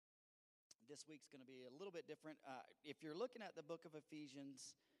this week's going to be a little bit different. If you're looking at the book of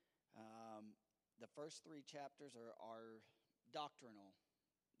Ephesians, the first 3 chapters are doctrinal.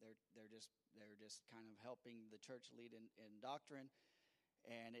 They're just kind of helping the church lead in doctrine,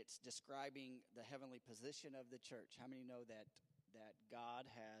 and it's describing the heavenly position of the church. How many know that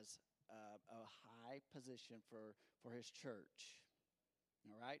God has a high position for His church?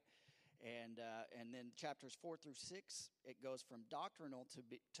 All right. And then chapters 4 through 6, it goes from doctrinal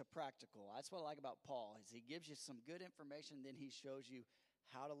to practical. That's what I like about Paul, is he gives you some good information, then he shows you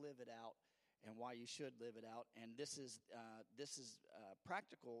how to live it out and why you should live it out. And this is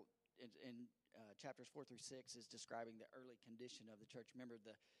practical in chapters 4 through 6 is describing the early condition of the church. Remember,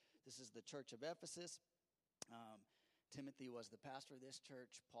 this is the church of Ephesus. Timothy was the pastor of this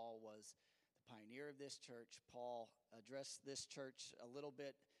church. Paul was the pioneer of this church. Paul addressed this church a little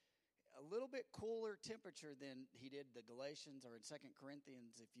bit cooler temperature than he did the Galatians or in 2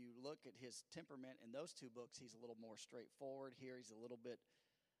 Corinthians. If you look at his temperament in those 2 books, he's a little more straightforward. Here he's a little bit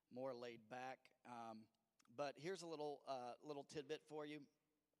more laid back. But here's a little tidbit for you.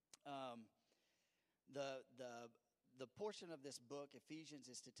 The portion of this book, Ephesians,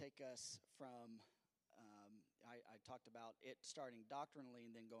 is to take us from, I talked about it starting doctrinally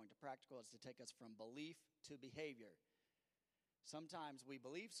and then going to practical. It's to take us from belief to behavior. Sometimes we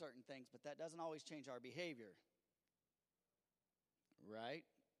believe certain things, but that doesn't always change our behavior, right?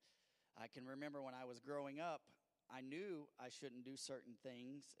 I can remember when I was growing up, I knew I shouldn't do certain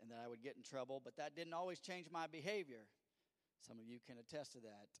things and that I would get in trouble, but that didn't always change my behavior. Some of you can attest to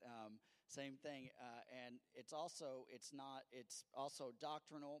that. Same thing, and it's also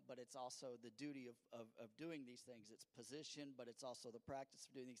doctrinal, but it's also the duty of doing these things. It's position, but it's also the practice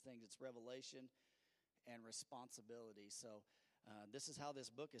of doing these things. It's revelation and responsibility. So this is how this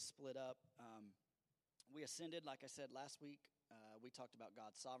book is split up. We ascended, like I said last week. We talked about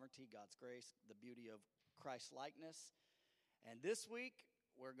God's sovereignty, God's grace, the beauty of Christ's likeness. And this week,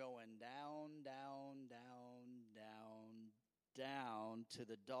 we're going down, down, down, down, down to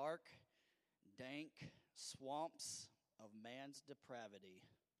the dark, dank swamps of man's depravity.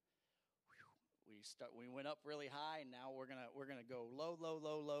 We went up really high, and now we're gonna go low, low,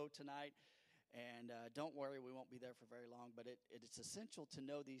 low, low tonight. And don't worry, we won't be there for very long, but it's essential to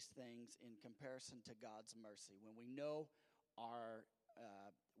know these things in comparison to God's mercy. When we know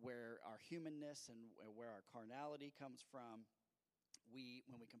where our humanness and where our carnality comes from,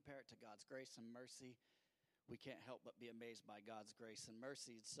 when we compare it to God's grace and mercy, we can't help but be amazed by God's grace and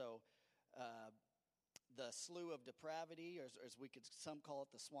mercy. So the slough of depravity, or as some call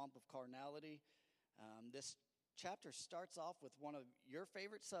it, the swamp of carnality, this chapter starts off with one of your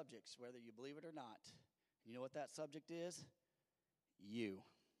favorite subjects, whether you believe it or not. You know what that subject is? You.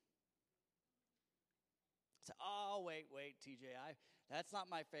 So, wait, TJ, that's not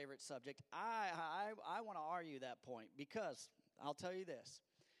my favorite subject. I want to argue that point, because I'll tell you this.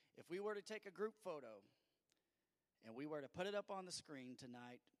 If we were to take a group photo and we were to put it up on the screen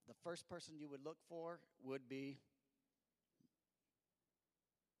tonight, the first person you would look for would be...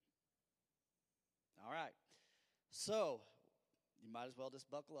 All right. So, you might as well just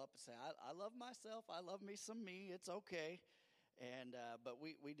buckle up and say, I love myself. I love me some me. It's okay. And but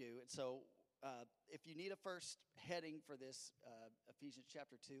we do. And so, if you need a first heading for this, Ephesians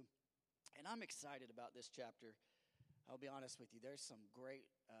chapter 2, and I'm excited about this chapter. I'll be honest with you. There's some great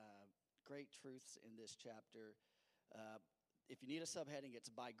truths in this chapter. If you need a subheading, it's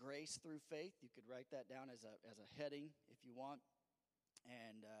by grace through faith. You could write that down as a heading if you want.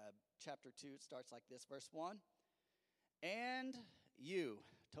 And chapter 2, it starts like this, verse 1. And you,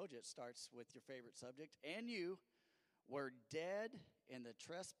 told you it starts with your favorite subject, and you were dead in the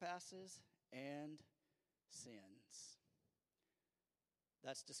trespasses and sins.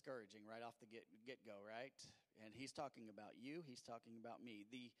 That's discouraging right off the get-go, right? And he's talking about you, he's talking about me.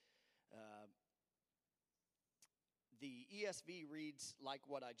 The ESV reads like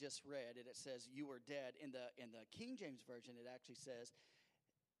what I just read, and it says you were dead. In the King James Version, it actually says,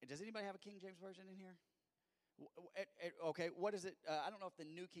 does anybody have a King James Version in here? Okay, what is it? I don't know if the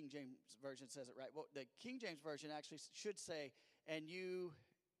New King James Version says it right. Well, the King James Version actually should say, and you,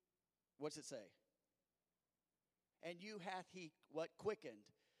 what's it say? And you hath he, what, quickened.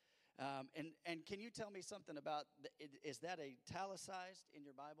 And can you tell me something about, is that italicized in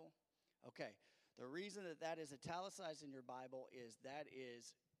your Bible? Okay, the reason that is italicized in your Bible is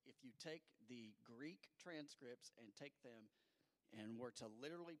if you take the Greek transcripts and take them and were to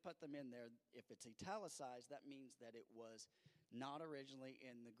literally put them in there, if it's italicized, that means that it was not originally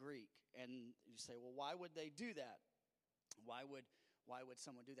in the Greek. And you say, well, why would they do that? Why Why would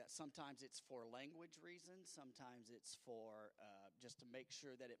someone do that? Sometimes it's for language reasons. Sometimes it's for just to make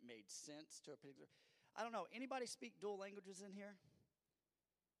sure that it made sense to a particular. I don't know. Anybody speak dual languages in here?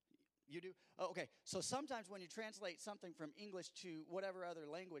 You do? Oh, okay. So sometimes when you translate something from English to whatever other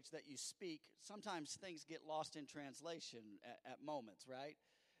language that you speak, sometimes things get lost in translation at moments, right?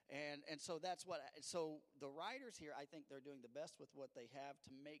 And so that's what. So the writers here, I think they're doing the best with what they have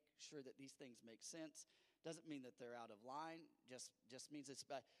to make sure that these things make sense. Doesn't mean that they're out of line. Just means it's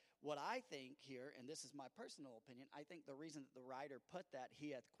bad. What I think here, and this is my personal opinion, I think the reason that the writer put that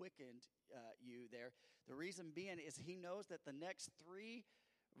he hath quickened you there, the reason being is he knows that the next 3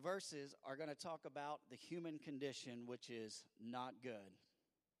 verses are going to talk about the human condition, which is not good.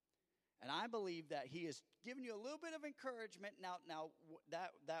 And I believe that he is giving you a little bit of encouragement. Now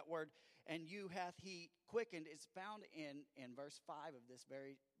that word, and you hath he quickened, is found in verse 5 of this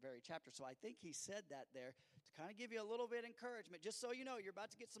very chapter. So I think he said that there to kind of give you a little bit of encouragement, just so you know you're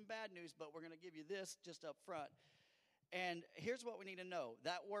about to get some bad news, but we're going to give you this just up front. And here's what we need to know.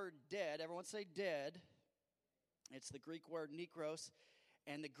 That word dead, everyone say dead. It's the Greek word nekros.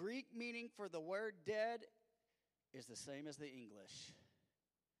 And the Greek meaning for the word dead is the same as the English.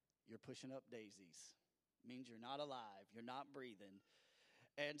 You're pushing up daisies. Means you're not alive. You're not breathing.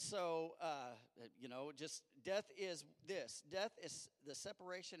 And so, just death is this. Death is the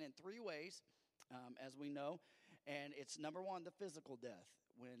separation in 3 ways, as we know. And it's number 1, the physical death.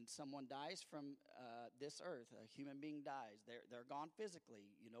 When someone dies from this earth, a human being dies, they're gone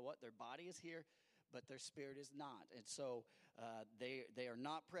physically. You know what? Their body is here, but their spirit is not. And so they are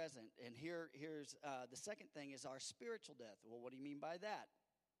not present. And here's the second thing is our spiritual death. Well, what do you mean by that?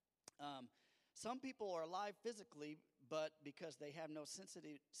 Some people are alive physically, but because they have no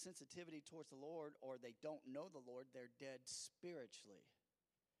sensitivity towards the Lord, or they don't know the Lord, they're dead spiritually.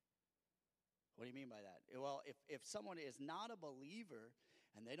 What do you mean by that? Well, if someone is not a believer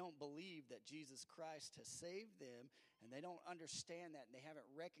and they don't believe that Jesus Christ has saved them, and they don't understand that, and they haven't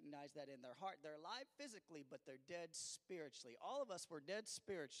recognized that in their heart, they're alive physically, but they're dead spiritually. All of us were dead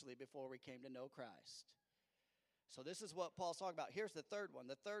spiritually before we came to know Christ. So this is what Paul's talking about. Here's the third one.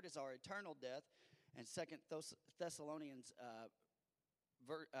 The third is our eternal death. And 2 Thessalonians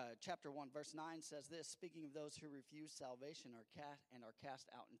chapter 1, verse 9 says this, speaking of those who refuse salvation are cast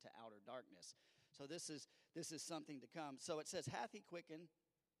out into outer darkness. So this is something to come. So it says, hath he quickened,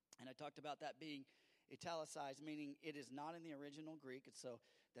 and I talked about that being italicized, meaning it is not in the original Greek. And so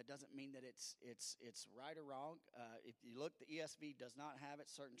that doesn't mean that it's right or wrong. If you look, the ESV does not have it.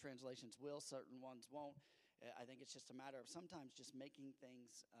 Certain translations will, certain ones won't. I think it's just a matter of sometimes just making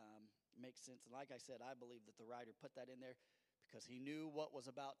things make sense. And like I said, I believe that the writer put that in there because he knew what was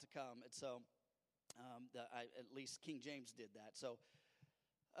about to come. And so at least King James did that. So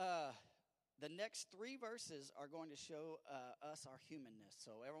the next 3 verses are going to show us our humanness.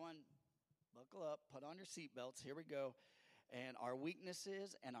 So everyone, buckle up, put on your seatbelts. Here we go. And our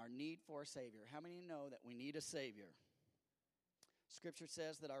weaknesses and our need for a Savior. How many know that we need a Savior? Scripture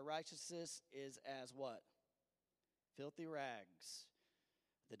says that our righteousness is as what? Filthy rags,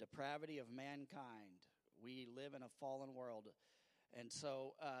 the depravity of mankind. We live in a fallen world. And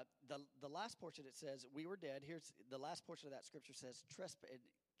so the last portion, it says, we were dead. Here's the last portion of that scripture says,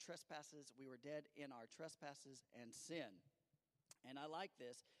 trespasses, we were dead in our trespasses and sin. And I like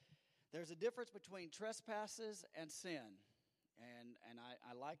this. There's a difference between trespasses and sin. And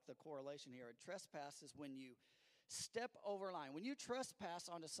I like the correlation here. A trespass is when you step over line. When you trespass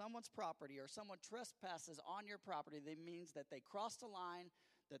onto someone's property or someone trespasses on your property, that means that they crossed a line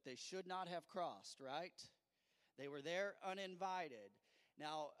that they should not have crossed, right? They were there uninvited.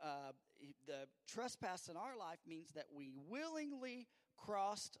 Now, the trespass in our life means that we willingly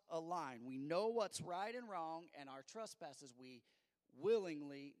crossed a line. We know what's right and wrong, and our trespasses, we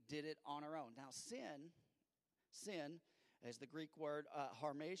willingly did it on our own. Now, sin is the Greek word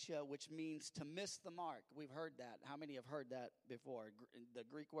harmatia, which means to miss the mark. We've heard that. How many have heard that before? The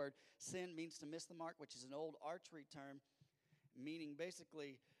Greek word sin means to miss the mark, which is an old archery term, meaning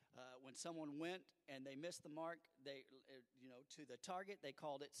basically when someone went and they missed the mark, to the target, they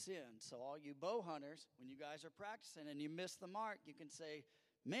called it sin. So all you bow hunters, when you guys are practicing and you miss the mark, you can say,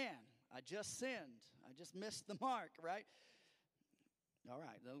 man, I just sinned. I just missed the mark, right? All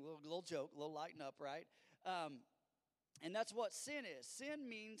right, a little joke, a little lighten up, right? And that's what sin is. Sin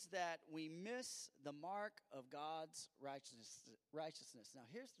means that we miss the mark of God's righteousness. Now,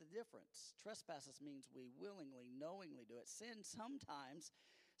 here's the difference. Trespasses means we willingly, knowingly do it. Sin sometimes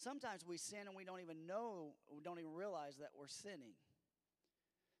we sin and we don't even know, we don't even realize that we're sinning.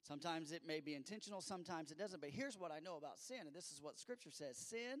 Sometimes it may be intentional, sometimes it doesn't. But here's what I know about sin, and this is what Scripture says.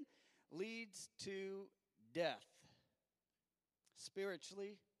 Sin leads to death.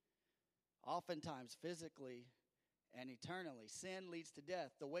 spiritually, oftentimes physically, and eternally. Sin leads to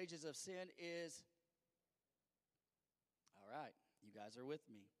death. The wages of sin is, all right, you guys are with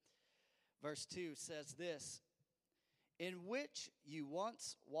me. Verse 2 says this, in which you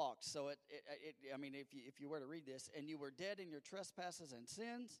once walked. So, if you were to read this, and you were dead in your trespasses and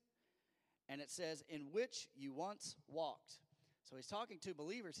sins, and it says, in which you once walked. So he's talking to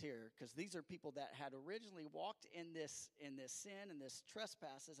believers here, because these are people that had originally walked in this sin and this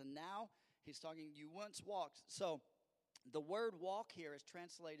trespasses, and now he's talking, you once walked. So the word walk here is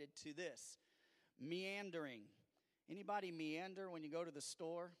translated to this, meandering. Anybody meander when you go to the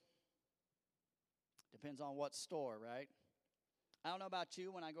store? Depends on what store, right? I don't know about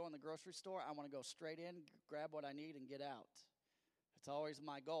you. When I go in the grocery store, I want to go straight in, grab what I need, and get out. It's always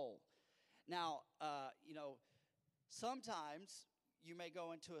my goal. Now, sometimes you may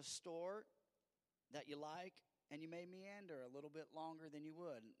go into a store that you like, and you may meander a little bit longer than you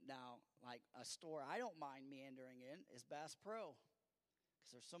would. Now, like a store I don't mind meandering in is Bass Pro,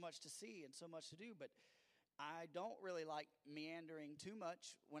 because there's so much to see and so much to do. But I don't really like meandering too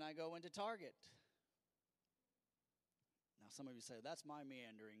much when I go into Target. Now, some of you say, that's my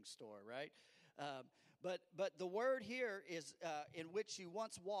meandering store, right? But the word here is in which you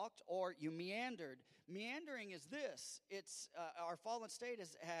once walked or you meandered. Meandering is this. It's our fallen state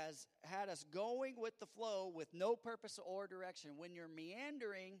has had us going with the flow with no purpose or direction. When you're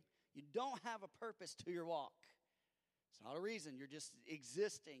meandering, you don't have a purpose to your walk. It's not a reason. You're just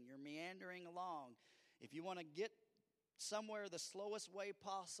existing. You're meandering along. If you want to get somewhere the slowest way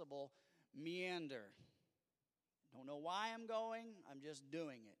possible, meander. Don't know why I'm going. I'm just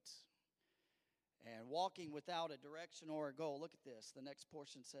doing it. And walking without a direction or a goal. Look at this. The next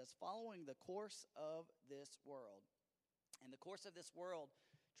portion says, following the course of this world. And the course of this world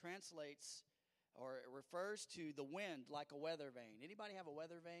translates or it refers to the wind like a weather vane. Anybody have a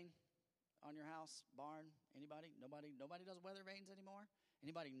weather vane on your house, barn? Anybody? Nobody does weather vanes anymore?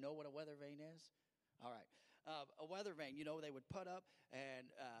 Anybody know what a weather vane is? All right. A weather vane, they would put up, and,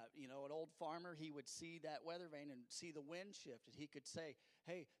 an old farmer, he would see that weather vane and see the wind shifted. He could say,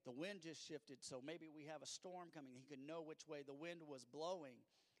 hey, the wind just shifted, so maybe we have a storm coming. He could know which way the wind was blowing,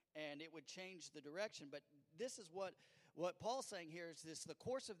 and it would change the direction. But this is what Paul's saying here is this: the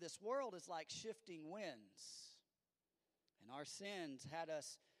course of this world is like shifting winds. And our sins had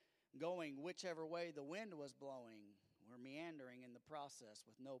us going whichever way the wind was blowing. We're meandering in the process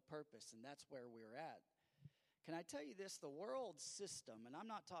with no purpose, and that's where we're at. Can I tell you this? The world system, and I'm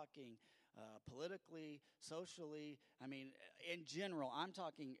not talking politically, socially, in general, I'm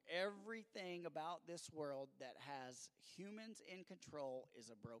talking everything about this world that has humans in control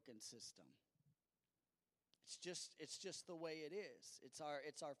is a broken system. It's just the way it is. It's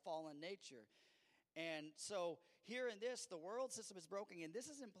our fallen nature. And so here in this, the world system is broken, and this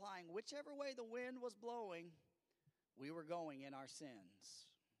is implying whichever way the wind was blowing, we were going in our sins.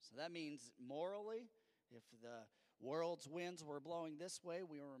 So that means morally, if the world's winds were blowing this way,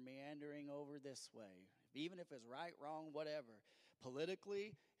 we were meandering over this way. Even if it's right, wrong, whatever.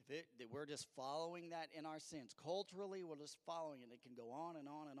 Politically, we're just following that in our sins. Culturally, we're just following it. It can go on and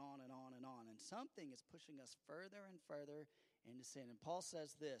on and on and on and on. And something is pushing us further and further into sin. And Paul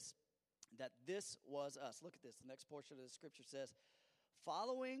says this, that this was us. Look at this. The next portion of the scripture says,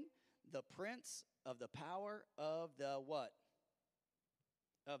 following the prince of the power of the what?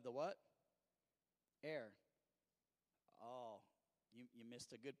 Of the what? Air. Oh, you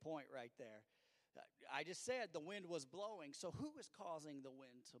missed a good point right there. I just said the wind was blowing. So who is causing the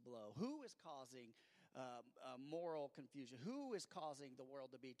wind to blow? Who is causing moral confusion? Who is causing the world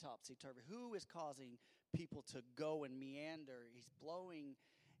to be topsy-turvy? Who is causing people to go and meander? He's blowing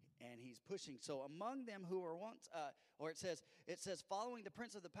and he's pushing. So among them who were once, it says, following the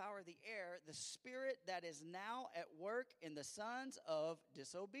prince of the power of the air, the spirit that is now at work in the sons of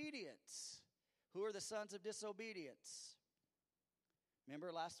disobedience. Who are the sons of disobedience? Remember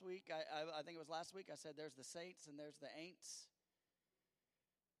last week, I think it was last week, I said there's the saints and there's the ain'ts.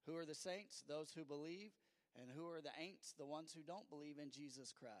 Who are the saints? Those who believe. And who are the ain'ts? The ones who don't believe in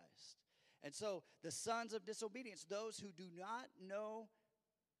Jesus Christ. And so the sons of disobedience, those who do not know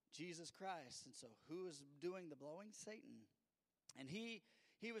Jesus Christ. And so who is doing the blowing? Satan. And he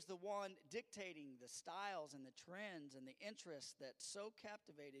was the one dictating the styles and the trends and the interests that so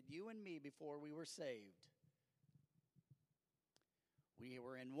captivated you and me before we were saved. We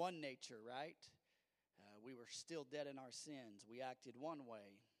were in one nature, right? We were still dead in our sins. We acted one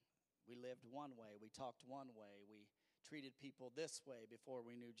way. We lived one way. We talked one way. We treated people this way before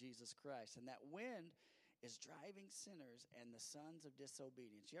we knew Jesus Christ. And that wind is driving sinners and the sons of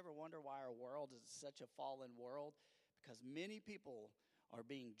disobedience. You ever wonder why our world is such a fallen world? because many people are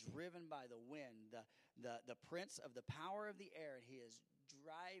being driven by the wind, the prince of the power of the air. He is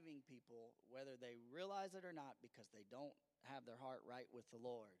driving people, whether they realize it or not, because they don't have their heart right with the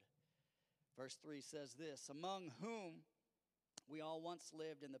Lord. Verse 3 says this, among whom we all once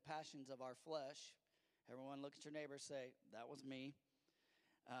lived in the passions of our flesh. Everyone look at your neighbor, say, that was me.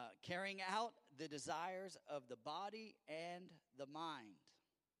 Carrying out the desires of the body and the mind.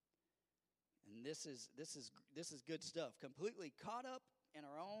 And this is good stuff. Completely caught up in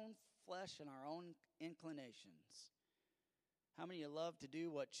our own flesh and our own inclinations. How many of you love to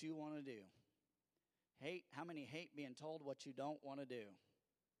do what you want to do? How many hate being told what you don't want to do?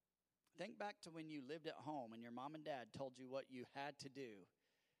 Think back to when you lived at home and your mom and dad told you what you had to do.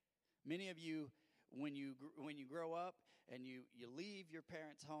 Many of you, when you grow up and you leave your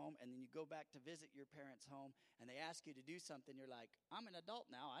parents' home and then you go back to visit your parents' home and they ask you to do something, you're like, I'm an adult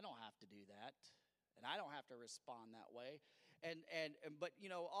now, I don't have to do that. And I don't have to respond that way. But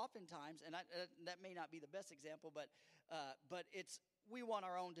oftentimes, and that may not be the best example, but we want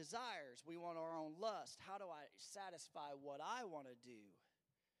our own desires. We want our own lust. How do I satisfy what I want to do?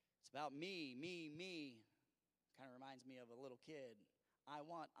 It's about me. Kind of reminds me of a little kid. I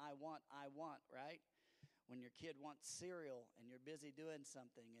want, right? When your kid wants cereal and you're busy doing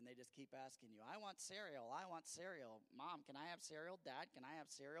something and they just keep asking you, I want cereal. Mom, can I have cereal? Dad, can I have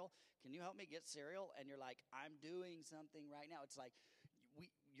cereal? Can you help me get cereal? And you're like, I'm doing something right now. It's like,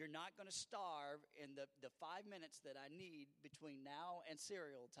 you're not going to starve in the 5 minutes that I need between now and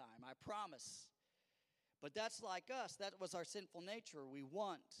cereal time. I promise. But that's like us. That was our sinful nature. We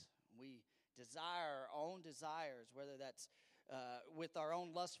desire our own desires, whether that's with our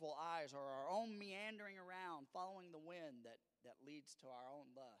own lustful eyes or our own meandering around, following the wind that leads to our own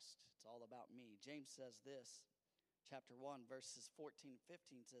lust. It's all about me. James says this, chapter 1, verses 14 and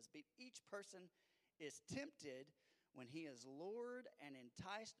 15 says, but each person is tempted when he is lured and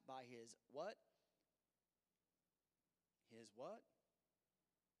enticed by his what? His what?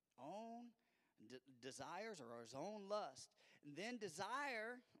 Own desires or his own lust. And then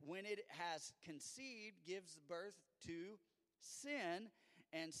desire, when it has conceived, gives birth to sin.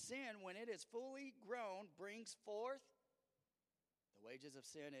 And sin, when it is fully grown, brings forth. The wages of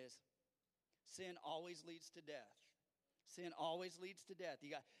sin always leads to death. Sin always leads to death. You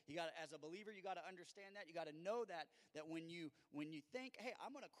got as a believer, you got to understand that. You got to know that when you think, hey,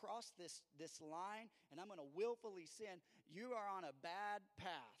 I'm going to cross this line and I'm going to willfully sin, you are on a bad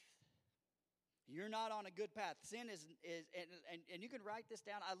path. You're not on a good path. Sin is and you can write this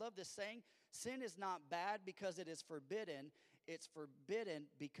down. I love this saying. Sin is not bad because it is forbidden. It's forbidden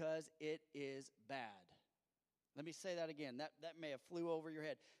because it is bad. Let me say that again. That may have flew over your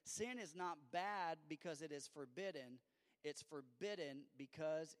head. Sin is not bad because it is forbidden. It's forbidden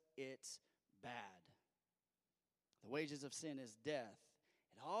because it's bad. The wages of sin is death.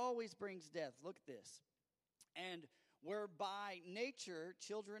 It always brings death. Look at this. And we're by nature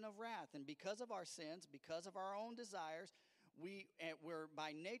children of wrath. And because of our sins, because of our own desires, we're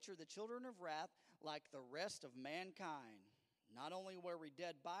by nature the children of wrath like the rest of mankind. Not only were we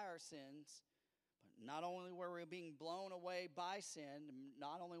dead by our sins, but not only were we being blown away by sin,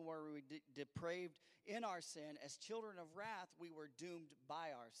 not only were we depraved in our sin, as children of wrath, we were doomed by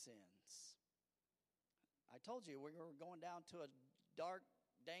our sins. I told you we were going down to a dark,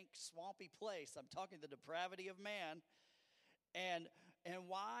 dank, swampy place. I'm talking the depravity of man. And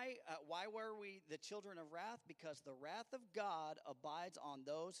why were we the children of wrath? Because the wrath of God abides on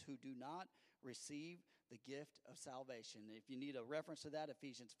those who do not receive the gift of salvation. If you need a reference to that,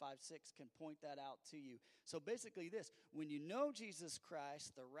 Ephesians 5:6 can point that out to you. So basically this, when you know Jesus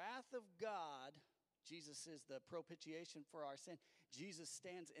Christ, the wrath of God, Jesus is the propitiation for our sin. Jesus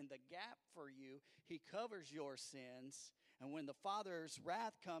stands in the gap for you. He covers your sins. And when the Father's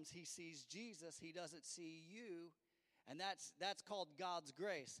wrath comes, he sees Jesus. He doesn't see you. And that's called God's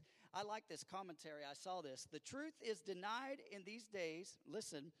grace. I like this commentary. I saw this. The truth is denied in these days.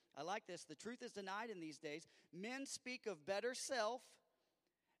 Listen, I like this. The truth is denied in these days. Men speak of better self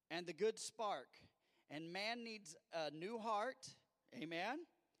and the good spark. And man needs a new heart. Amen?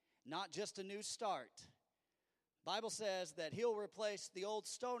 Not just a new start. Bible says that he'll replace the old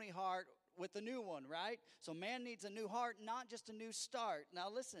stony heart with a new one, right? So man needs a new heart, not just a new start. Now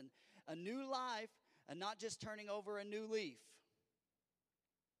listen, a new life and not just turning over a new leaf.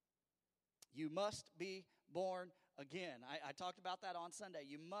 You must be born again. I talked about that on Sunday.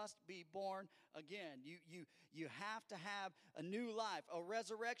 You must be born again. You have to have a new life, a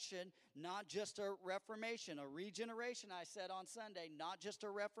resurrection, not just a reformation, a regeneration, I said on Sunday, not just a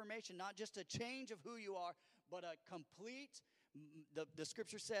reformation, not just a change of who you are, but a complete, the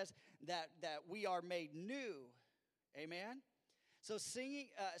scripture says that we are made new Amen? So signing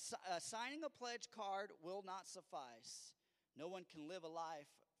a pledge card will not suffice. No one can live a life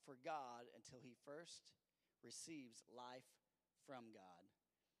for God until he first receives life from God.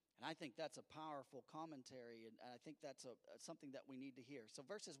 And I think that's a powerful commentary, and I think that's something that we need to hear. So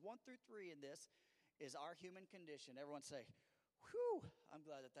verses 1 through 3 in this is our human condition. Everyone say, whew, I'm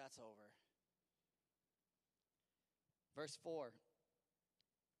glad that that's over. Verse 4,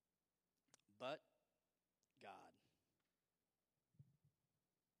 but God.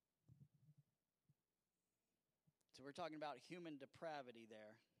 So we're talking about human depravity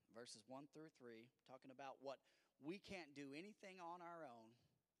there, verses 1 through 3, talking about what we can't do anything on our own.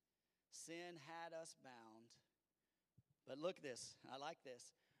 Sin had us bound. But look at this. I like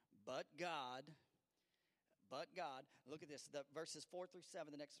this. But God, look at this. The verses 4 through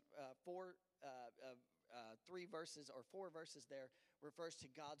 7, the next 3 verses or 4 verses there refers to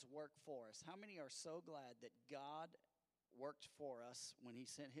God's work for us. How many are so glad that God worked for us when he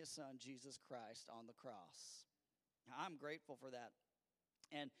sent his son, Jesus Christ, on the cross? I'm grateful for that.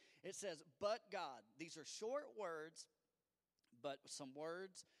 And it says, but God. These are short words, but some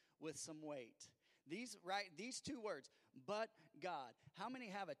words with some weight. These 2 words, but God. How many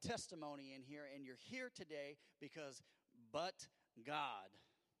have a testimony in here and you're here today because but God?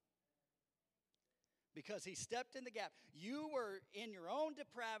 Because he stepped in the gap. You were in your own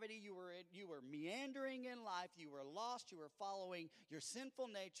depravity. You were meandering in life. You were lost. You were following your sinful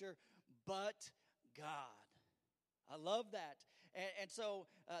nature, but God. I love that. And so,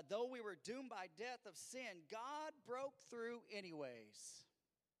 though we were doomed by death of sin, God broke through anyways.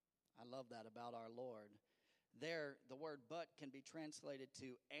 I love that about our Lord. There, the word but can be translated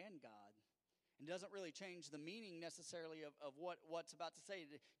to and God. It doesn't really change the meaning necessarily of what's about to say.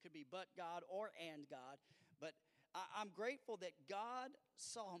 It could be but God or and God. But I'm grateful that God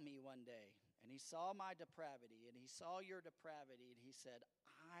saw me one day, and he saw my depravity, and he saw your depravity, and he said,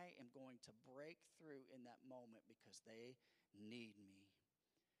 I am going to break through in that moment because they need me.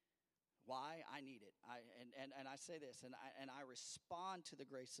 Why? I need it. And I say this, and I respond to the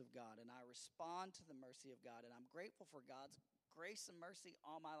grace of God, and I respond to the mercy of God, and I'm grateful for God's grace and mercy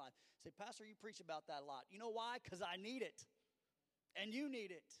all my life. Say, Pastor, you preach about that a lot. You know why? Because I need it, and you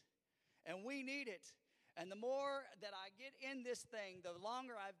need it, and we need it. And the more that I get in this thing, the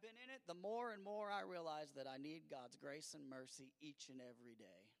longer I've been in it, the more and more I realize that I need God's grace and mercy each and every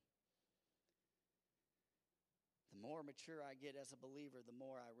day. The more mature I get as a believer, the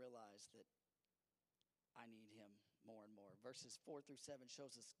more I realize that I need him more and more. Verses 4 through 7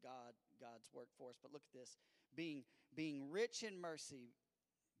 shows us God's work for us. But look at this. Being rich in mercy,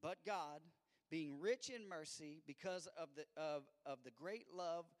 but God, being rich in mercy because of the great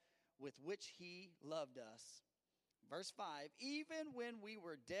love with which he loved us. Verse 5, even when we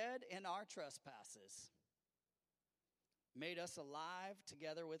were dead in our trespasses, made us alive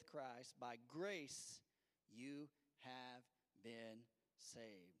together with Christ. By grace you have been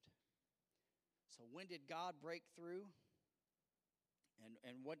saved. So when did God break through?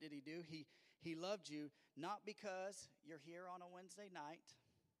 And what did he do? He loved you not because you're here on a Wednesday night.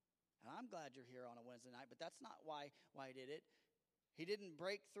 And I'm glad you're here on a Wednesday night, but that's not why he did it. He didn't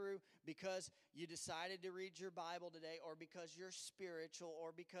break through because you decided to read your Bible today, or because you're spiritual,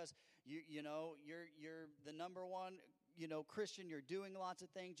 or because you're the number one Christian. You're doing lots of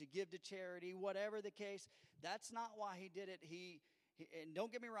things. You give to charity, whatever the case. That's not why he did it. And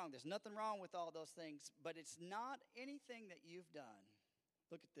don't get me wrong. There's nothing wrong with all those things, but it's not anything that you've done.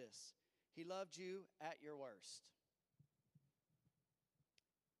 Look at this. He loved you at your worst.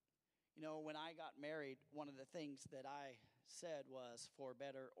 When I got married, one of the things that I said was for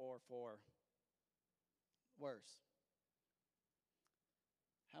better or for worse.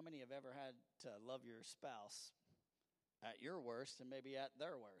 How many have ever had to love your spouse at your worst and maybe at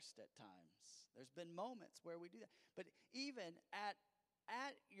their worst at times? There's been moments where we do that. But even at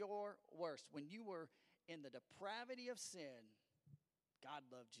your worst, when you were in the depravity of sin, God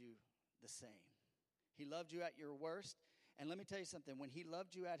loved you the same. He loved you at your worst. And let me tell you something. When he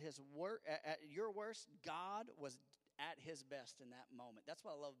loved you at your worst, God was at his best in that moment. That's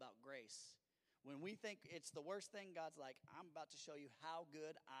what I love about grace. When we think it's the worst thing, God's like, I'm about to show you how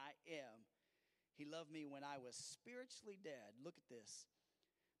good I am. He loved me when I was spiritually dead. Look at this.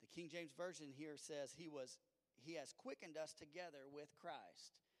 The King James Version here says he has quickened us together with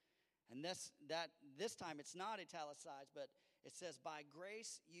Christ. And this time it's not italicized, but it says, by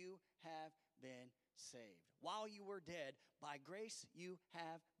grace you have been saved. While you were dead, by grace you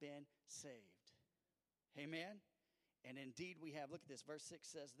have been saved. Amen? And indeed we have. Look at this. Verse 6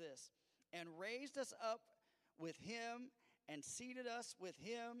 says this. And raised us up with him and seated us with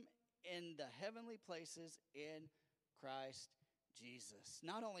him in the heavenly places in Christ Jesus.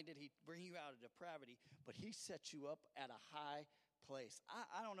 Not only did he bring you out of depravity, but he set you up at a high place.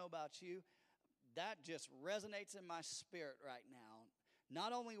 I don't know about you. That just resonates in my spirit right now.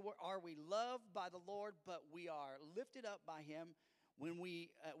 Not only are we loved by the Lord, but we are lifted up by him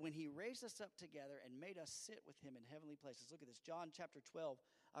when he raised us up together and made us sit with him in heavenly places. Look at this. John chapter 12,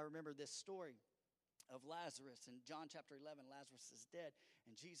 I remember this story of Lazarus. In John chapter 11, Lazarus is dead,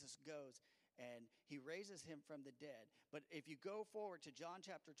 and Jesus goes and he raises him from the dead. But if you go forward to John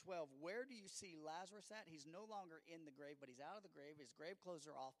chapter 12, where do you see Lazarus at? He's no longer in the grave, but he's out of the grave. His grave clothes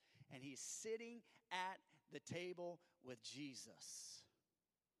are off, and he's sitting at the table with Jesus.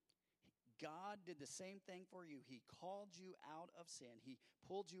 God did the same thing for you. He called you out of sin. He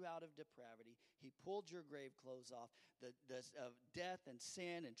pulled you out of depravity. He pulled your grave clothes off, of death and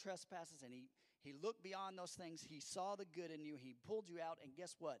sin and trespasses, and he looked beyond those things. He saw the good in you. He pulled you out, and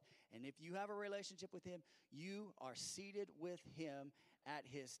guess what? And if you have a relationship with him, you are seated with him at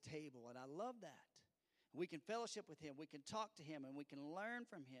his table, and I love that. We can fellowship with him. We can talk to him, and we can learn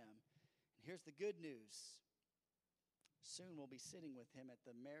from him. And here's the good news. Soon we'll be sitting with him at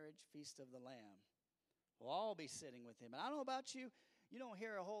the marriage feast of the Lamb. We'll all be sitting with him. And I don't know about you, you don't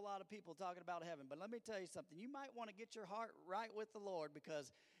hear a whole lot of people talking about heaven, but let me tell you something. You might want to get your heart right with the Lord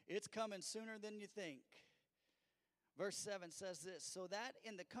because it's coming sooner than you think. Verse 7 says this, so that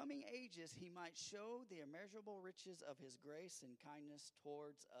in the coming ages he might show the immeasurable riches of his grace and kindness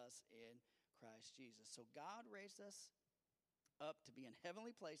towards us in Christ Jesus. So God raised us up to be in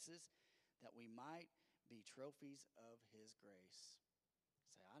heavenly places that we might be trophies of his grace.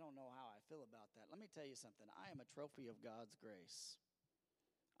 Say, I don't know how I feel about that. Let me tell you something. I am a trophy of God's grace.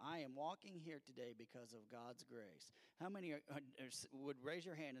 I am walking here today because of God's grace. How many would raise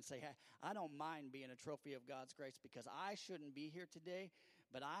your hand and say, hey, I don't mind being a trophy of God's grace because I shouldn't be here today,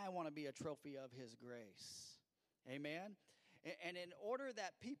 but I want to be a trophy of his grace. Amen? And in order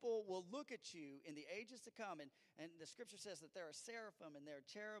that people will look at you in the ages to come, and the scripture says that there are seraphim and there are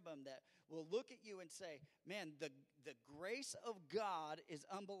cherubim that will look at you and say, man, the grace of God is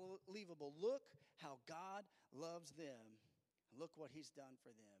unbelievable. Look how God loves them. Look what he's done for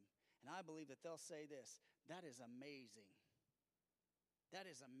them. And I believe that they'll say this, that is amazing. That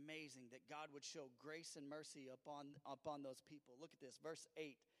is amazing that God would show grace and mercy upon those people. Look at this, verse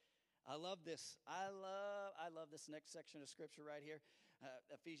 8. I love this. I love this next section of scripture right here.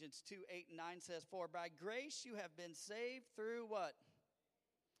 Ephesians 2, 8 and 9 says, for by grace you have been saved through what?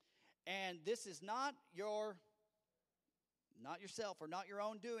 And this is not yourself or not your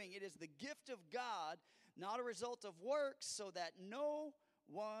own doing. It is the gift of God, not a result of works, so that no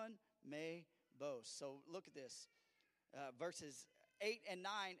one may boast. So look at this. Verses 8 and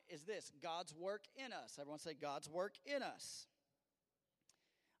 9 is this, God's work in us. Everyone say God's work in us.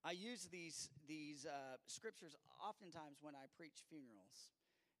 I use these scriptures oftentimes when I preach funerals.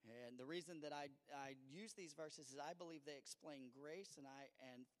 And the reason that I use these verses is I believe they explain grace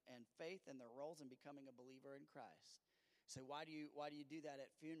and faith and their roles in becoming a believer in Christ. So why do you do that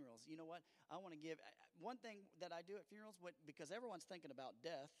at funerals? You know what? I want to give one thing that I do at funerals because everyone's thinking about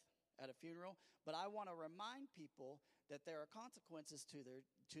death at a funeral, but I want to remind people that there are consequences to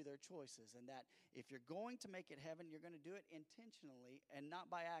their choices, and that if you're going to make it heaven, you're going to do it intentionally and not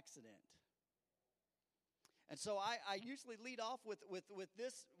by accident. And so I usually lead off with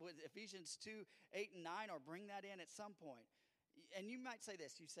Ephesians 2, 8 and 9, or bring that in at some point. And you might say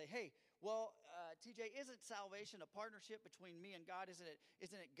this. You say, hey, well, TJ, isn't salvation a partnership between me and God?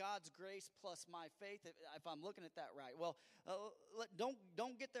 Isn't it God's grace plus my faith, if I'm looking at that right? Well,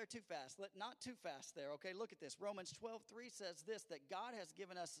 don't get there too fast. Not too fast there, okay? Look at this. Romans 12:3 says this, that God has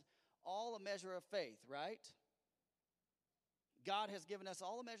given us all a measure of faith, right? God has given us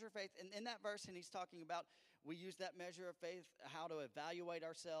all a measure of faith. And in that verse, and he's talking about, we use that measure of faith, how to evaluate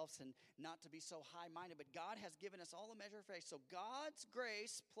ourselves and not to be so high-minded. But God has given us all a measure of faith. So God's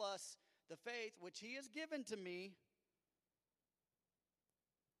grace plus the faith which he has given to me,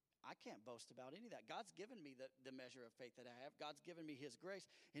 I can't boast about any of that. God's given me the measure of faith that I have. God's given me his grace.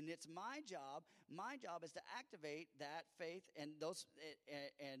 And it's my job. My job is to activate that faith and those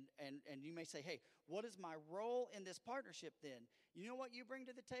and you may say, hey, what is my role in this partnership then? You know what you bring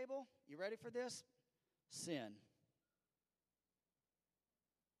to the table? You ready for this? Sin.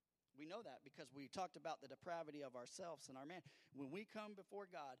 We know that because we talked about the depravity of ourselves and our man. When we come before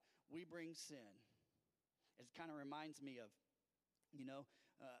God, we bring sin. It kind of reminds me of,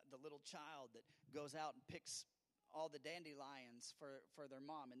 the little child that goes out and picks all the dandelions for their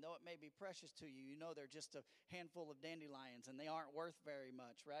mom. And though it may be precious to you, they're just a handful of dandelions and they aren't worth very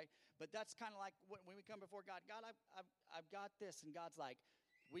much, right? But that's kind of like when we come before God. God, I've got this. And God's like,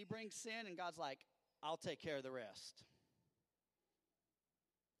 we bring sin. And God's like, I'll take care of the rest.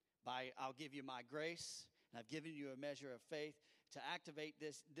 I'll give you my grace, and I've given you a measure of faith to activate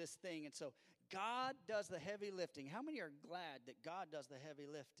this thing. And so God does the heavy lifting. How many are glad that God does the heavy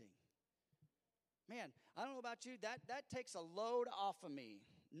lifting? Man, I don't know about you, that takes a load off of me,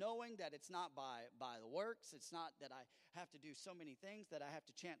 knowing that it's not by the works. It's not that I have to do so many things, that I have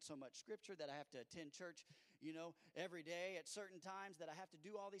to chant so much scripture, that I have to attend church, every day at certain times, that I have to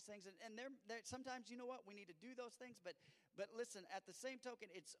do all these things. And there sometimes, you know what, we need to do those things. But listen, at the same token,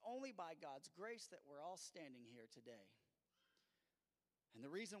 it's only by God's grace that we're all standing here today. And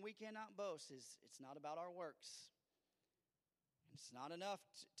the reason we cannot boast is it's not about our works. It's not enough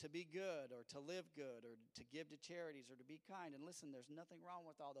to be good or to live good or to give to charities or to be kind. And listen, there's nothing wrong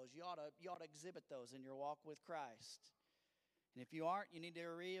with all those. You ought to exhibit those in your walk with Christ. And if you aren't, you need to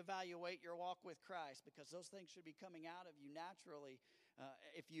reevaluate your walk with Christ, because those things should be coming out of you naturally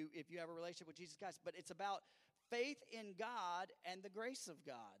if you have a relationship with Jesus Christ. But it's about faith in God and the grace of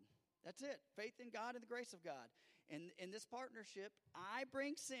God. That's it. Faith in God and the grace of God. And in this partnership, I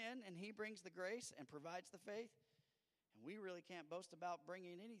bring sin and he brings the grace and provides the faith. And we really can't boast about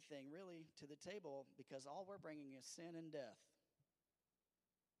bringing anything really to the table, because all we're bringing is sin and death.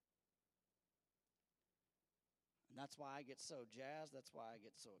 And that's why I get so jazzed. That's why I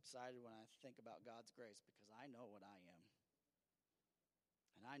get so excited when I think about God's grace, because I know what I am.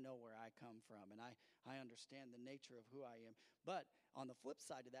 And I know where I come from. And I understand the nature of who I am. But on the flip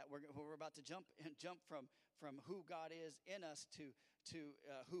side of that, we're about to jump from who God is in us to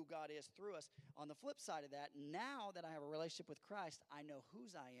who God is through us. On the flip side of that, now that I have a relationship with Christ, I know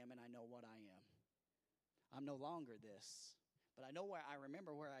whose I am and I know what I am. I'm no longer this, but I know where I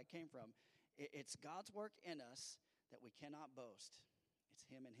remember where I came from. It's God's work in us that we cannot boast. It's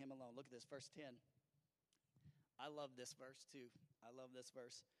him and him alone. Look at this, verse 10. I love this verse too. I love this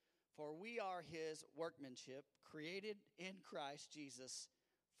verse. For we are his workmanship, created in Christ Jesus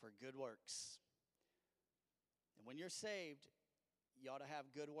for good works. And when you're saved, you ought to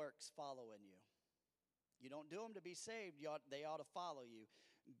have good works following you. You don't do them to be saved. They ought to follow you.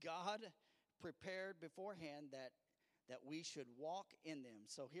 God prepared beforehand that we should walk in them.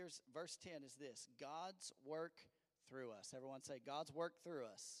 So here's verse 10 is this: God's work through us. Everyone say, God's work through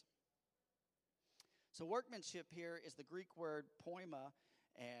us. So workmanship here is the Greek word poima,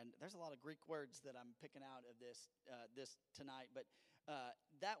 and there's a lot of Greek words that I'm picking out of this tonight. But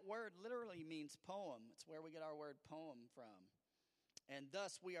that word literally means poem. It's where we get our word poem from. And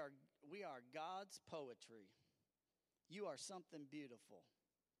thus we are God's poetry. You are something beautiful.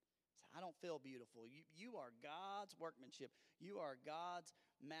 I don't feel beautiful. You are God's workmanship. You are God's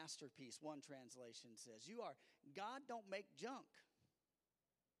masterpiece, one translation says. God don't make junk.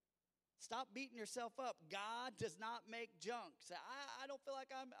 Stop beating yourself up. God does not make junk. Say, I don't feel like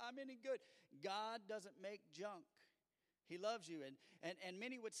I'm any good. God doesn't make junk. He loves you. And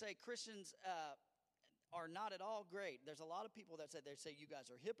many would say Christians are not at all great. There's a lot of people that say you guys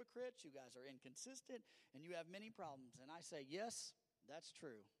are hypocrites, you guys are inconsistent, and you have many problems. And I say, yes, that's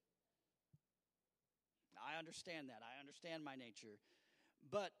true. I understand that. I understand my nature.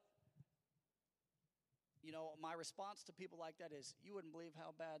 But, my response to people like that is, you wouldn't believe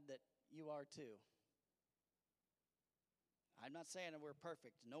how bad that you are too. I'm not saying that we're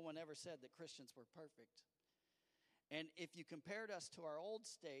perfect. No one ever said that Christians were perfect. And if you compared us to our old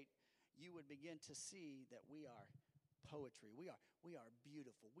state, you would begin to see that we are poetry. We are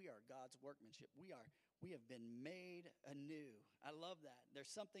beautiful. We are God's workmanship. We have been made anew. I love that.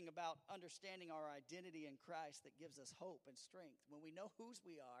 There's something about understanding our identity in Christ that gives us hope and strength. When we know whose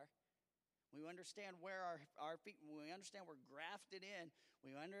we are, we understand where our feet, when we understand we're grafted in,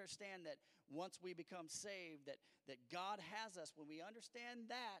 we understand that once we become saved, that God has us. When we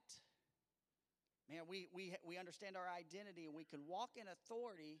understand that, man, we understand our identity, and we can walk in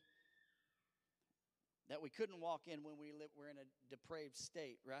authority that we couldn't walk in when we're in a depraved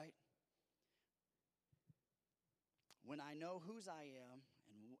state, right? When I know whose I am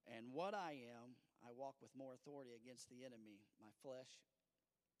and what I am, I walk with more authority against the enemy, my flesh,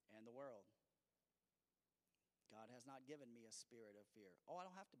 and the world. God has not given me a spirit of fear. Oh, I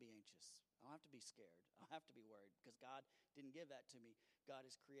don't have to be anxious. I don't have to be scared. I don't have to be worried, because God didn't give that to me. God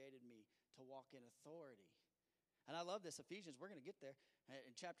has created me to walk in authority. And I love this. Ephesians, we're going to get there.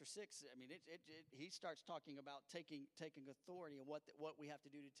 In chapter 6, I mean, he starts talking about taking authority and what we have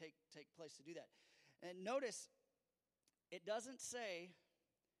to do to take place to do that. And notice, it doesn't say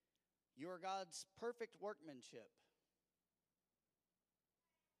you are God's perfect workmanship.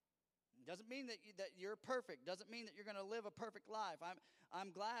 It doesn't mean that you're perfect. Doesn't mean that you're going to live a perfect life. I'm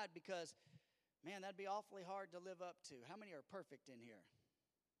glad, because, man, that'd be awfully hard to live up to. How many are perfect in here?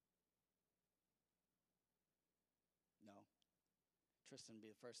 Tristan would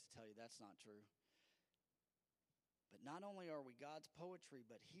be the first to tell you that's not true. But not only are we God's poetry,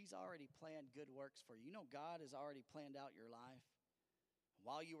 but he's already planned good works for you. You know, God has already planned out your life.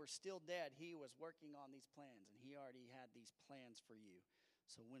 While you were still dead, he was working on these plans, and he already had these plans for you.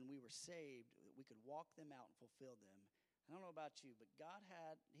 So when we were saved, we could walk them out and fulfill them. I don't know about you, but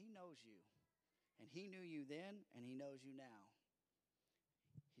he knows you. And he knew you then, and he knows you now.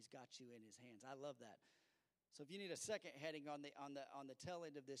 He's got you in his hands. I love that. So if you need a second heading on the tail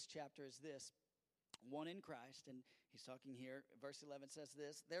end of this chapter is this, one in Christ. And he's talking here, verse 11 says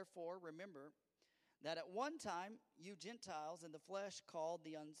this, therefore remember that at one time you Gentiles in the flesh called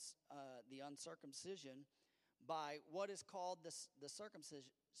the uncircumcision by what is called the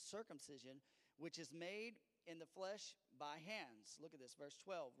circumcision, which is made in the flesh by hands. Look at this, verse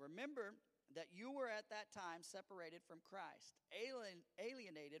 12. Remember that you were at that time separated from Christ,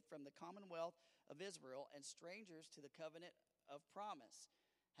 alienated from the commonwealth of Israel, and strangers to the covenant of promise,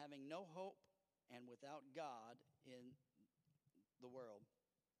 having no hope and without God in the world.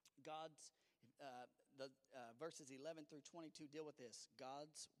 Verses 11 through 22 deal with this.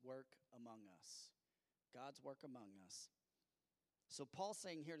 God's work among us. God's work among us. So Paul's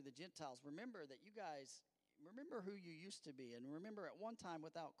saying here to the Gentiles, remember who you used to be, and remember at one time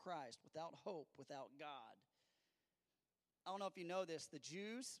without Christ, without hope, without God. I don't know if you know this, the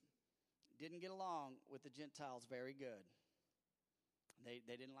Jews didn't get along with the Gentiles very good.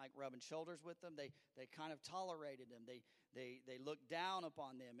 They didn't like rubbing shoulders with them. They kind of tolerated them. They looked down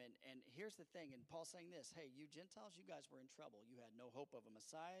upon them. And here's the thing, and Paul's saying this, hey, you Gentiles, you guys were in trouble. You had no hope of a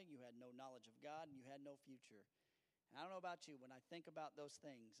Messiah. You had no knowledge of God, and you had no future. And I don't know about you, when I think about those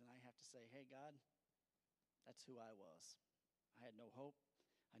things, and I have to say, hey, God, that's who I was. I had no hope.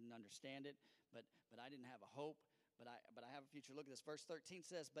 I didn't understand it, but I didn't have a hope. But I have a future. Look at this. Verse 13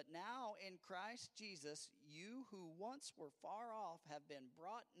 says, but now in Christ Jesus, you who once were far off have been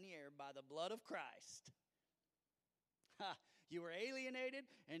brought near by the blood of Christ. You were alienated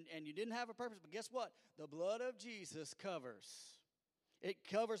and you didn't have a purpose. But guess what? The blood of Jesus covers. It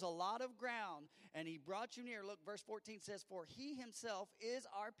covers a lot of ground. And he brought you near. Look, verse 14 says, for he himself is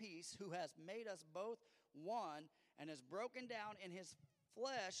our peace, who has made us both one and has broken down in his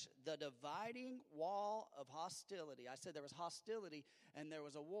flesh the dividing wall of hostility. I said there was hostility and there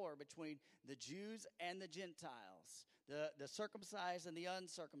was a war between the Jews and the Gentiles, the circumcised and the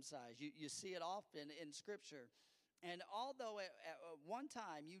uncircumcised. You see it often in Scripture. And although at one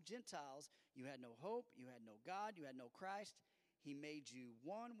time you Gentiles, you had no hope, you had no God, you had no Christ, he made you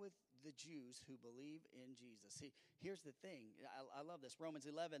one with the Jews who believe in Jesus. See, here's the thing. I love this. Romans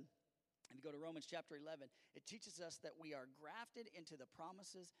 11. If you go to Romans chapter 11, it teaches us that we are grafted into the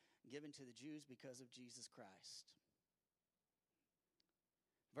promises given to the Jews because of Jesus Christ.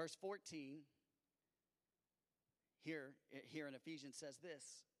 Verse 14 here in Ephesians says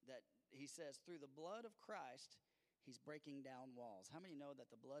this, that he says, through the blood of Christ, he's breaking down walls. How many know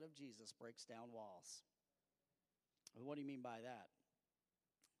that the blood of Jesus breaks down walls? What do you mean by that?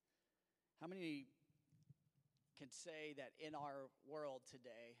 How many can say that in our world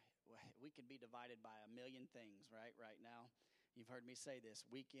today, we can be divided by a million things, right now? You've heard me say this,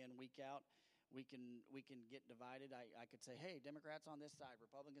 week in, week out. We can get divided. I could say, hey, Democrats on this side,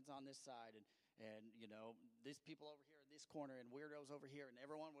 Republicans on this side, and you know, these people over here in this corner and weirdos over here, and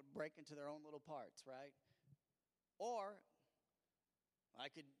everyone would break into their own little parts, right? Or I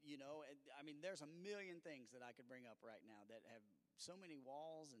could, there's a million things that I could bring up right now that have so many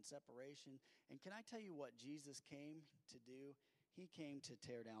walls and separation. And can I tell you what Jesus came to do? He came to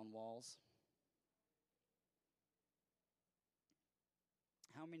tear down walls.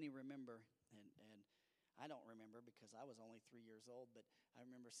 How many remember, and I don't remember because I was only 3 years old, but I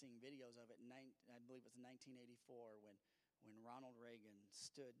remember seeing videos of it, I believe it was in 1984 when Ronald Reagan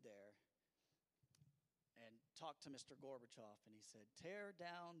stood there and talked to Mr. Gorbachev, and he said, tear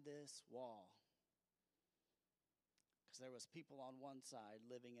down this wall. Because there was people on one side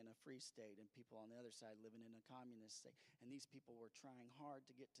living in a free state and people on the other side living in a communist state. And these people were trying hard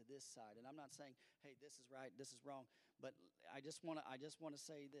to get to this side. And I'm not saying, hey, this is right, this is wrong. But I just want to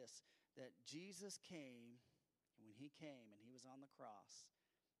say this, that Jesus came, and when he came and he was on the cross,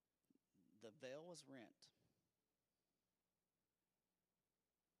 the veil was rent.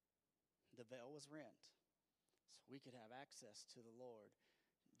 The veil was rent. So we could have access to the Lord.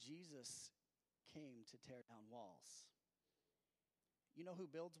 Jesus came to tear down walls. You know who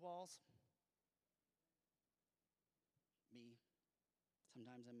builds walls? Me.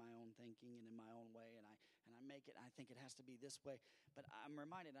 Sometimes in my own thinking and in my own way, and I I make it, and I think it has to be this way. But I'm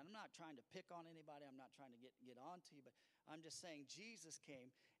reminded, and I'm not trying to pick on anybody. I'm not trying to get on to you, but I'm just saying Jesus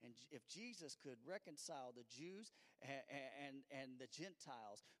came, and if Jesus could reconcile the Jews and the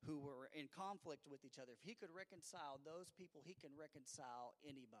Gentiles who were in conflict with each other, if he could reconcile those people, he can reconcile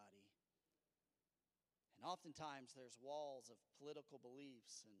anybody. And oftentimes there's walls of political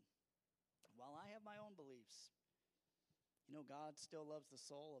beliefs, and while I have my own beliefs, God still loves the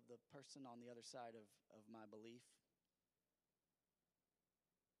soul of the person on the other side of my belief.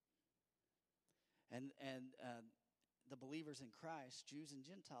 And the believers in Christ, Jews and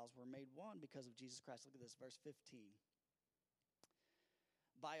Gentiles, were made one because of Jesus Christ. Look at this, verse 15.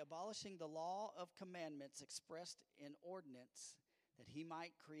 By abolishing the law of commandments expressed in ordinance, that he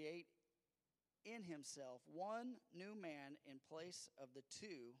might create in himself one new man in place of the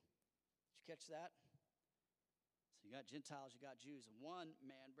two. Did you catch that? So you got Gentiles, you got Jews, and one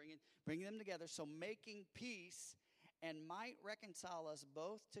man bringing them together, so making peace, and might reconcile us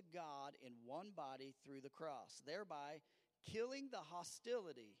both to God in one body through the cross, thereby killing the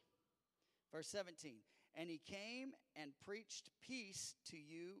hostility. Verse 17, and he came and preached peace to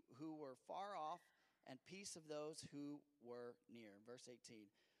you who were far off, and peace of those who were near. Verse 18,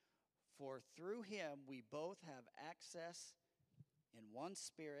 for through him we both have access in one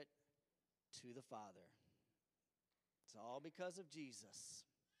spirit to the Father. It's all because of Jesus.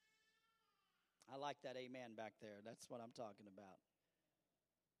 I like that amen back there. That's what I'm talking about.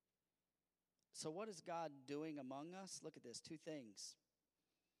 So what is God doing among us? Look at this, two things.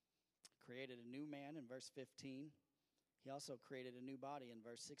 Created a new man in verse 15. He also created a new body in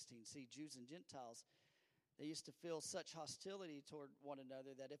verse 16. See, Jews and Gentiles, they used to feel such hostility toward one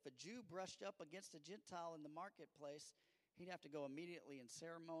another that if a Jew brushed up against a Gentile in the marketplace, he'd have to go immediately and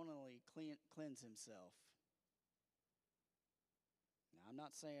ceremonially cleanse himself. Now, I'm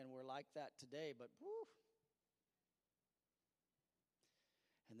not saying we're like that today, but whew.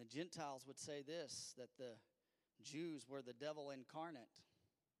 And the Gentiles would say this, that the Jews were the devil incarnate.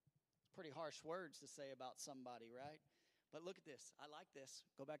 It's pretty harsh words to say about somebody, right? But look at this. I like this.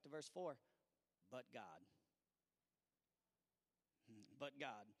 Go back to verse 4. But God. But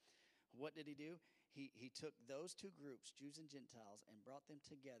God. What did he do? He took those two groups, Jews and Gentiles, and brought them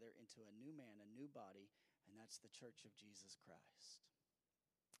together into a new man, a new body, and that's the church of Jesus Christ.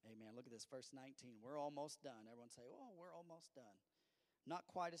 Amen. Look at this, verse 19. We're almost done. Everyone say, oh, we're almost done. Not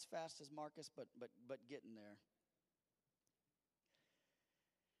quite as fast as Marcus, but getting there.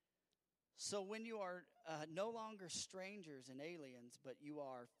 So when you are no longer strangers and aliens, but you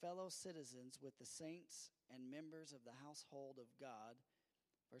are fellow citizens with the saints and members of the household of God,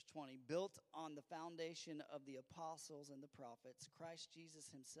 verse 20, built on the foundation of the apostles and the prophets, Christ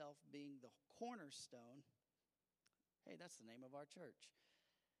Jesus himself being the cornerstone. Hey, that's the name of our church.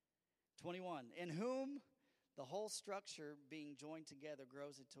 21, in whom the whole structure being joined together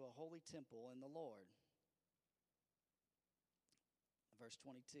grows into a holy temple in the Lord. Verse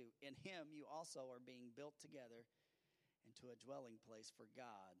 22, in him you also are being built together into a dwelling place for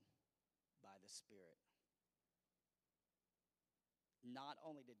God by the Spirit. Not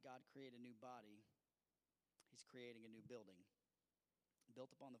only did God create a new body, he's creating a new building.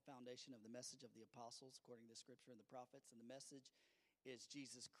 Built upon the foundation of the message of the apostles, according to the scripture and the prophets. And the message is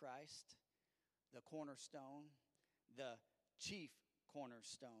Jesus Christ, the cornerstone, the chief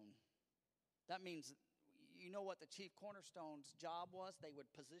cornerstone. That means, you know what the chief cornerstone's job was? They would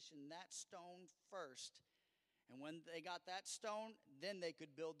position that stone first. And when they got that stone, then they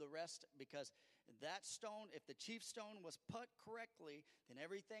could build the rest, because that stone, if the chief stone was put correctly, then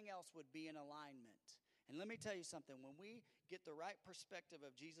everything else would be in alignment. And let me tell you something. When we get the right perspective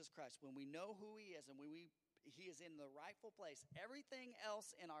of Jesus Christ, when we know who he is and he is in the rightful place, everything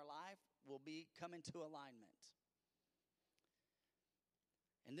else in our life will come into alignment.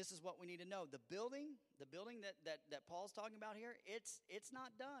 And this is what we need to know. The building that Paul's talking about here, it's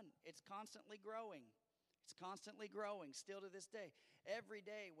not done. It's constantly growing. It's constantly growing still to this day. Every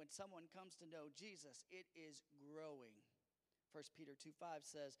day when someone comes to know Jesus, it is growing. 1 Peter 2:5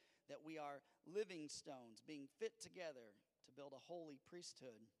 says that we are living stones being fit together to build a holy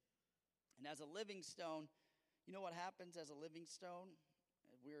priesthood. And as a living stone, you know what happens as a living stone?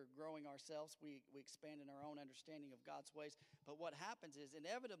 We're growing ourselves. We expand in our own understanding of God's ways. But what happens is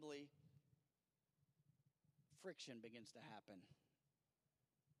inevitably friction begins to happen.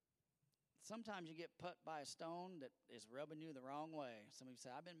 Sometimes you get put by a stone that is rubbing you the wrong way. Some of you say,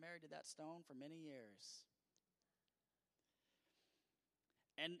 I've been married to that stone for many years.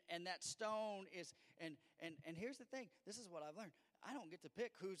 And that stone is, and here's the thing. This is what I've learned. I don't get to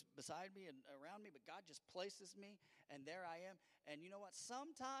pick who's beside me and around me, but God just places me, and there I am. And you know what?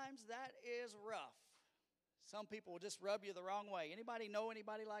 Sometimes that is rough. Some people will just rub you the wrong way. Anybody know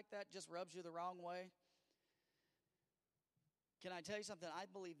anybody like that? Just rubs you the wrong way? Can I tell you something? I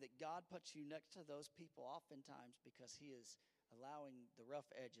believe that God puts you next to those people oftentimes because he is allowing the rough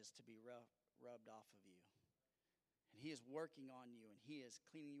edges to be rubbed off of you. And he is working on you, and he is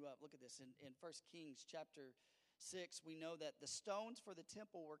cleaning you up. Look at this. In 1 Kings chapter 6, we know that the stones for the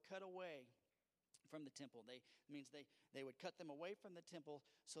temple were cut away from the temple. They would cut them away from the temple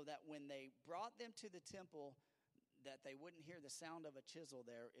so that when they brought them to the temple, that they wouldn't hear the sound of a chisel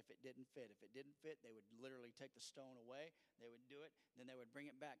there if it didn't fit. If it didn't fit, they would literally take the stone away. They would do it. Then they would bring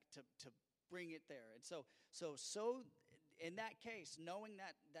it back to bring it there. And so in that case, knowing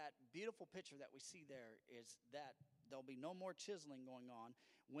that beautiful picture that we see there is that there'll be no more chiseling going on.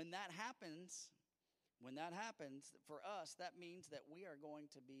 When that happens, for us, that means that we are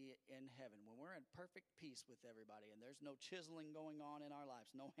going to be in heaven. When we're in perfect peace with everybody and there's no chiseling going on in our lives,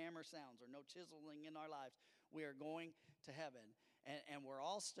 no hammer sounds or no chiseling in our lives, we are going to heaven. And we're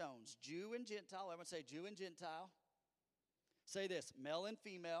all stones, Jew and Gentile. Everyone say Jew and Gentile. Say this, male and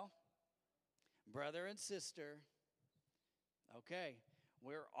female, brother and sister. Okay,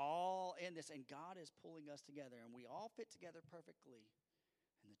 we're all in this, and God is pulling us together, and we all fit together perfectly.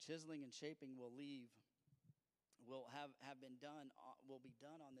 And the chiseling and shaping will be done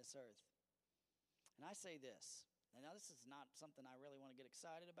on this earth. And I say this, and now this is not something I really want to get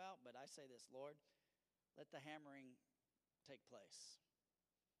excited about, but I say this, Lord, let the hammering take place.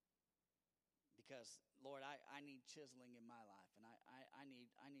 Because, Lord, I need chiseling in my life, and I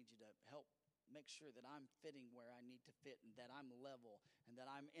need you to help make sure that I'm fitting where I need to fit, and that I'm level, and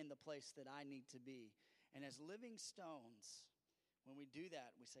that I'm in the place that I need to be. And as living stones, when we do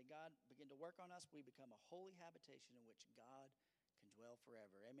that, we say, God, begin to work on us. We become a holy habitation in which God can dwell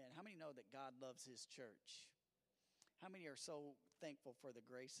forever. Amen. How many know that God loves his church? How many are so thankful for the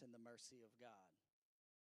grace and the mercy of God?